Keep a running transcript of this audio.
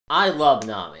I love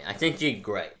Nami. I think she's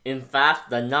great. In fact,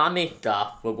 the Nami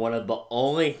stuff was one of the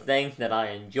only things that I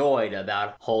enjoyed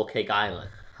about Whole Cake Island.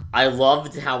 I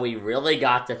loved how we really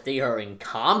got to see her in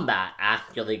combat,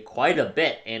 actually, quite a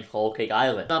bit in Whole Cake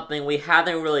Island. Something we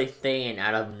haven't really seen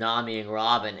out of Nami and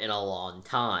Robin in a long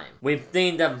time. We've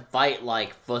seen them fight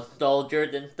like foot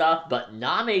soldiers and stuff, but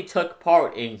Nami took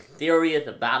part in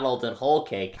serious battles in Whole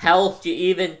Cake. Hell, she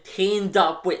even teamed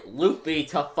up with Luffy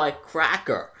to fight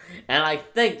Cracker. And I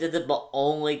think this is the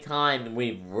only time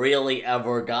we've really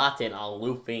ever gotten a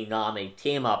Luffy-Nami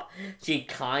team-up. She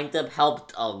kind of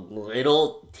helped a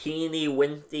little teeny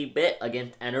wincy bit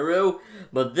against Eneru,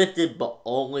 but this is the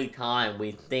only time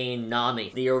we've seen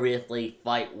Nami seriously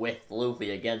fight with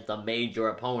Luffy against a major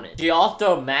opponent. She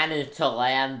also managed to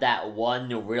land that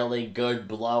one really good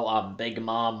blow on Big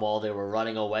Mom while they were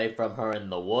running away from her in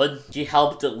the woods. She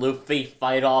helped Luffy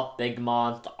fight off Big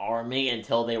Mom's army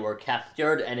until they were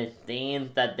captured, and it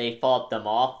seems that they fought them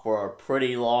off for a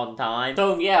pretty long time.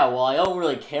 So yeah, while I don't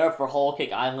really care for Whole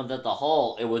Cake Island as a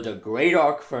whole, it was a great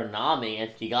arc for Nami,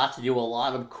 and she got to do a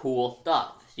lot of cool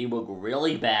stuff. She was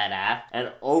really badass,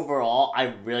 and overall,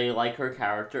 I really like her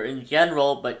character in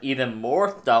general, but even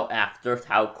more so after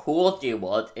how cool she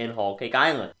was in Whole Cake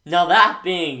Island. Now that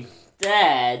being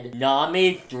said,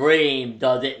 Nami's dream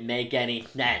doesn't make any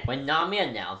sense. When Nami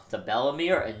announced to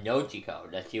Bellamere and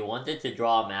Nojiko that she wanted to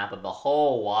draw a map of the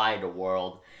whole wide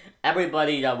world,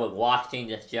 everybody that was watching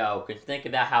the show could think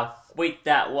about how sweet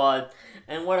that was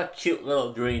and what a cute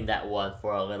little dream that was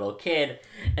for a little kid,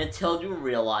 until you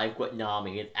realize what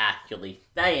Nami is actually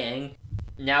saying.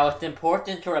 Now, it's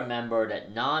important to remember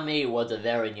that Nami was a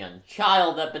very young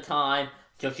child at the time,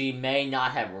 so she may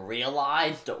not have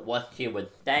realized what she was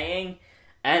saying,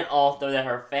 and also that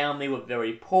her family was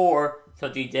very poor,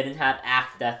 so she didn't have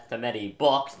access to many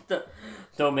books,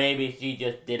 so maybe she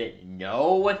just didn't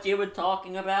know what she was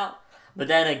talking about. But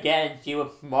then again, she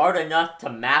was smart enough to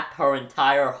map her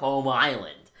entire home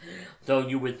island, so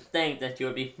you would think that she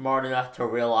would be smart enough to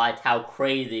realize how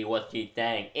crazy what she's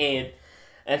saying is,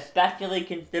 especially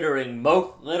considering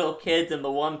most little kids in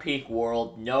the One Piece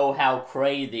world know how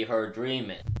crazy her dream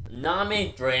is.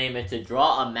 Nami's dream is to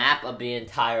draw a map of the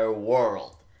entire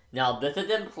world. Now, this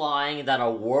is implying that a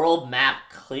world map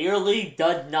clearly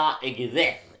does not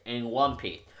exist in One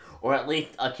Piece, or at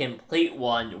least a complete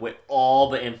one with all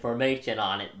the information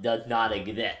on it does not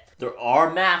exist. There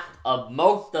are maps of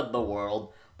most of the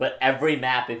world, but every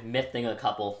map is missing a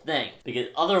couple things, because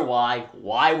otherwise,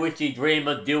 why would she dream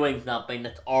of doing something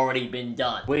that's already been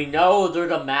done? We know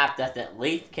there's a map that's at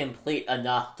least complete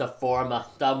enough to form a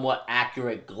somewhat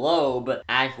accurate globe,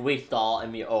 as we saw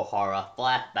in the Ohara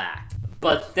flashback.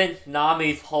 But since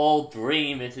Nami's whole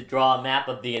dream is to draw a map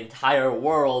of the entire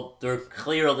world, there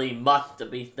clearly must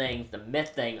be things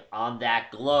missing on that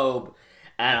globe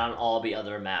and on all the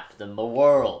other maps in the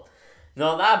world.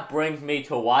 Now that brings me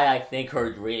to why I think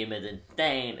her dream is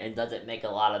insane and doesn't make a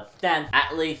lot of sense,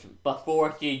 at least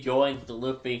before she joins the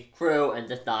Luffy crew and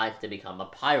decides to become a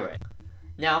pirate.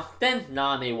 Now, since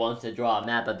Nami wants to draw a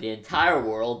map of the entire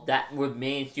world, that would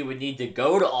mean she would need to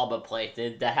go to all the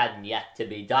places that had yet to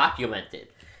be documented.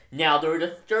 Now, there is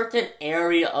a certain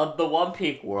area of the One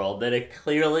Piece world that had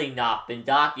clearly not been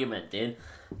documented,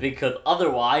 because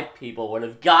otherwise people would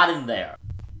have gotten there.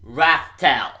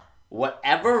 Raftel.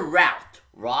 Whatever route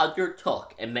Roger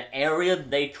took in the areas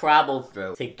they traveled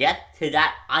through to get to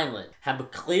that island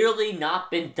have clearly not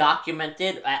been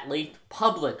documented, at least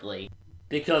publicly,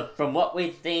 because from what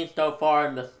we've seen so far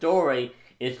in the story,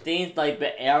 it seems like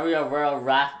the area where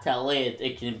Raftel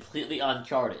is completely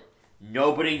uncharted.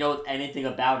 Nobody knows anything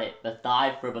about it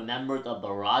besides for the members of the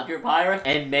Roger Pirates,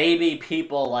 and maybe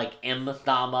people like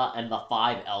Imbasama and the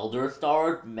 5 Elder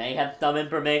Stars may have some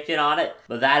information on it,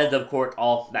 but that is of course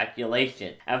all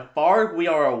speculation. As far as we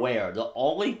are aware, the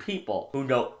only people who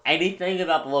know anything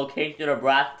about the location of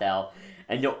Raftel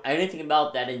and know anything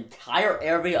about that entire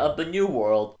area of the New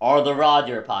World are the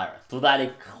Roger Pirates, so that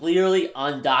is clearly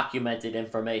undocumented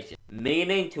information.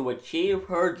 Meaning, to achieve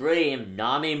her dream,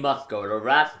 Nami must go to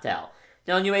Raftel.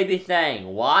 Now you may be saying,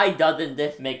 why doesn't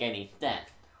this make any sense?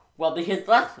 Well, because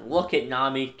let's look at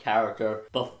Nami's character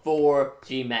before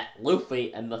she met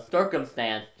Luffy and the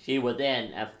circumstance she was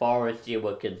in as far as she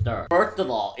was concerned. First of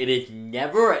all, it is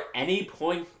never at any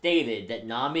point stated that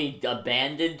Nami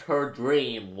abandoned her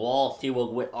dream while she was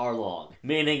with Arlong,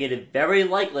 meaning it is very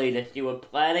likely that she was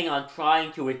planning on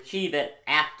trying to achieve it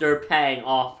after paying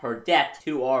off her debt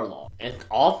to Arlong. It's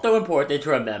also important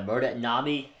to remember that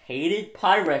Nami hated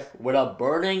pirates with a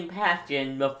burning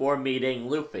passion before meeting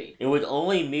Luffy. It was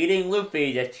only meeting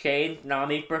Luffy that changed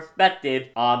Nami's perspective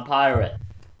on pirates.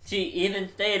 She even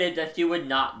stated that she would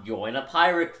not join a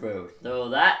pirate crew. So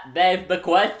that begs the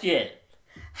question.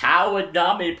 How is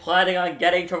Nami planning on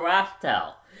getting to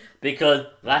Raftel? Because,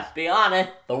 let's be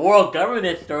honest, the world government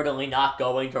is certainly not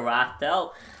going to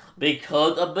Raftel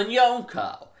because of the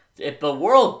Yonko. If the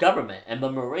world government and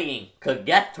the Marine could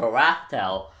get to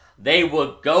Raftel, they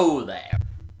would go there.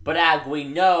 But as we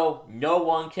know, no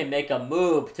one can make a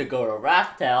move to go to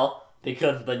Raftel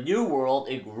because the New World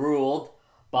is ruled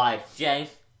by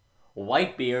Shanks,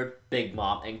 Whitebeard, Big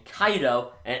Mom, and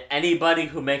Kaido, and anybody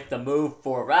who makes the move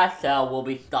for Raftel will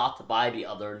be stopped by the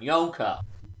other Yonko.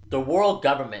 The world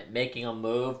government making a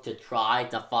move to try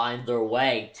to find their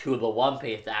way to the One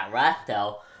Piece at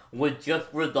Raftel would just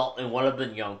result in one of the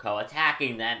Yonko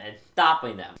attacking them and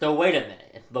stopping them. So wait a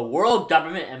minute, if the world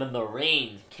government and the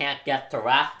Marines can't get to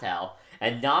Raftel,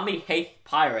 and Nami hates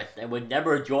pirates and would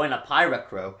never join a pirate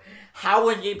crew, how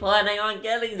is she planning on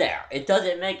getting there? It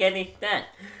doesn't make any sense.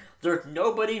 There's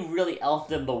nobody really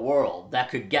else in the world that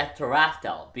could get to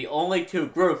Raftel. The only two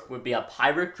groups would be a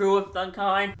pirate crew of some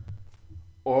kind,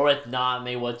 or if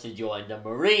Nami was to join the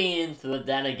Marines, but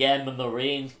then again the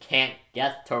Marines can't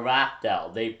get to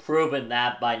Raftel. They've proven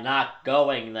that by not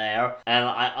going there, and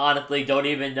I honestly don't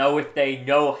even know if they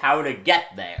know how to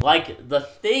get there. Like, the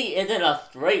sea isn't a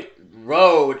straight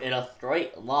road in a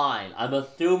straight line. I'm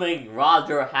assuming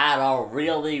Roger had a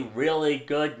really, really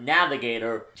good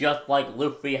navigator, just like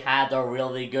Luffy had a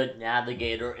really good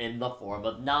navigator in the form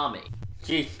of Nami.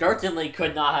 She certainly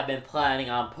could not have been planning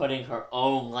on putting her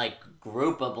own,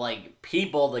 group of,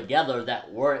 people together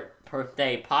that weren't per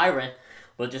se pirates,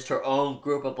 but just her own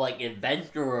group of,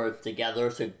 adventurers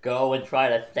together to go and try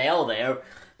to sail there,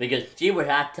 because she would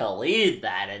have to lead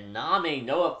that, and Nami,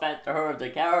 no offense to her as a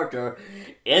character,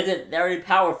 isn't very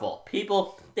powerful.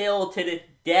 People still to this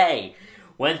day,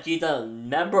 when she's a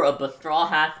member of the Straw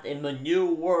Hats in the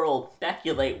New World,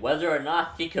 speculate whether or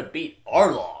not she could beat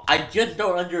Arlong. I just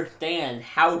don't understand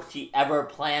how she ever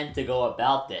planned to go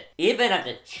about this. Even as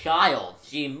a child,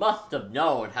 she must have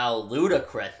known how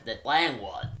ludicrous this plan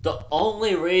was. The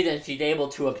only reason she's able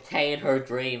to obtain her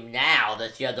dream now,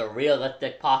 that she has a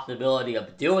realistic possibility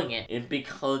of doing it, is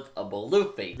because of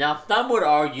Luffy. Now, some would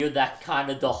argue that's kind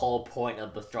of the whole point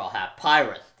of the Straw Hat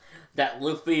Pirates, that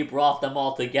Luffy brought them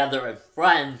all together as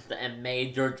friends and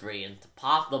made their dreams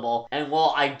possible. And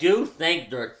while I do think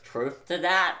there's truth to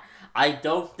that, I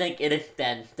don't think it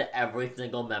extends to every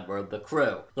single member of the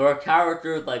crew. There are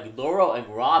characters like Zoro and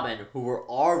Robin who were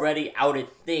already out at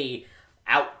sea,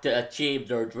 out to achieve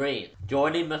their dreams.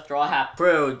 Joining the Straw Hat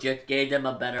crew just gave them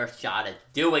a better shot at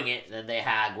doing it than they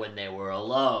had when they were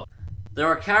alone. There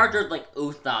are characters like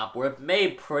Usopp where it's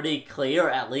made pretty clear,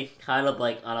 at least kind of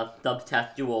on a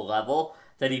subtextual level,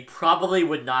 that he probably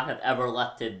would not have ever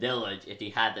left his village if he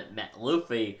hadn't met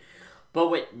Luffy. But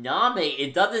with Nami,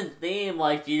 it doesn't seem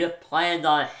like she just planned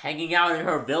on hanging out in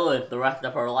her village the rest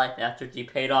of her life after she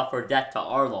paid off her debt to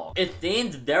Arlong. It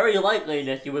seems very likely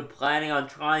that she was planning on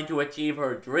trying to achieve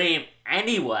her dream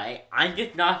anyway. I'm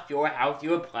just not sure how she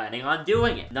was planning on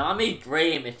doing it. Nami's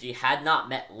dream, if she had not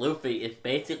met Luffy, is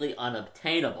basically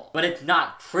unobtainable. But it's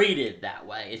not treated that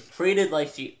way. It's treated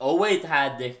like she always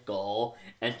had this goal,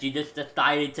 and she just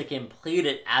decided to complete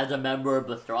it as a member of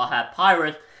the Straw Hat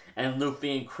Pirates, and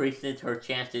Luffy increases her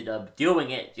chances of doing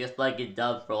it just like it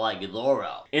does for,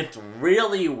 Zoro. It's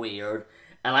really weird,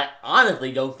 and I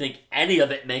honestly don't think any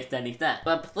of it makes any sense.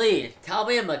 But please, tell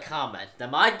me in the comments,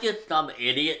 am I just some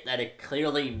idiot that is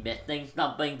clearly missing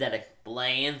something that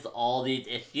explains all these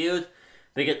issues?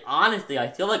 Because honestly, I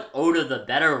feel like Oda's a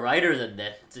better writer than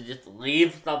this to just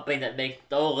leave something that makes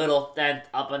so little sense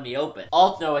up in the open.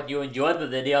 Also, if you enjoyed the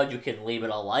video, you can leave it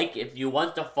a like. If you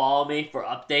want to follow me for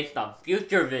updates on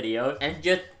future videos and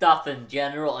just stuff in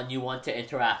general, and you want to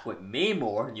interact with me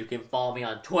more, you can follow me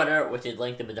on Twitter, which is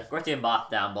linked in the description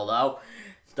box down below.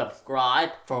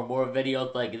 Subscribe for more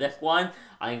videos like this one.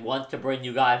 I want to bring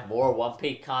you guys more One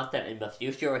Piece content in the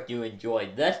future if you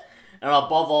enjoyed this. And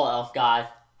above all else, guys,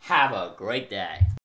 have a great day.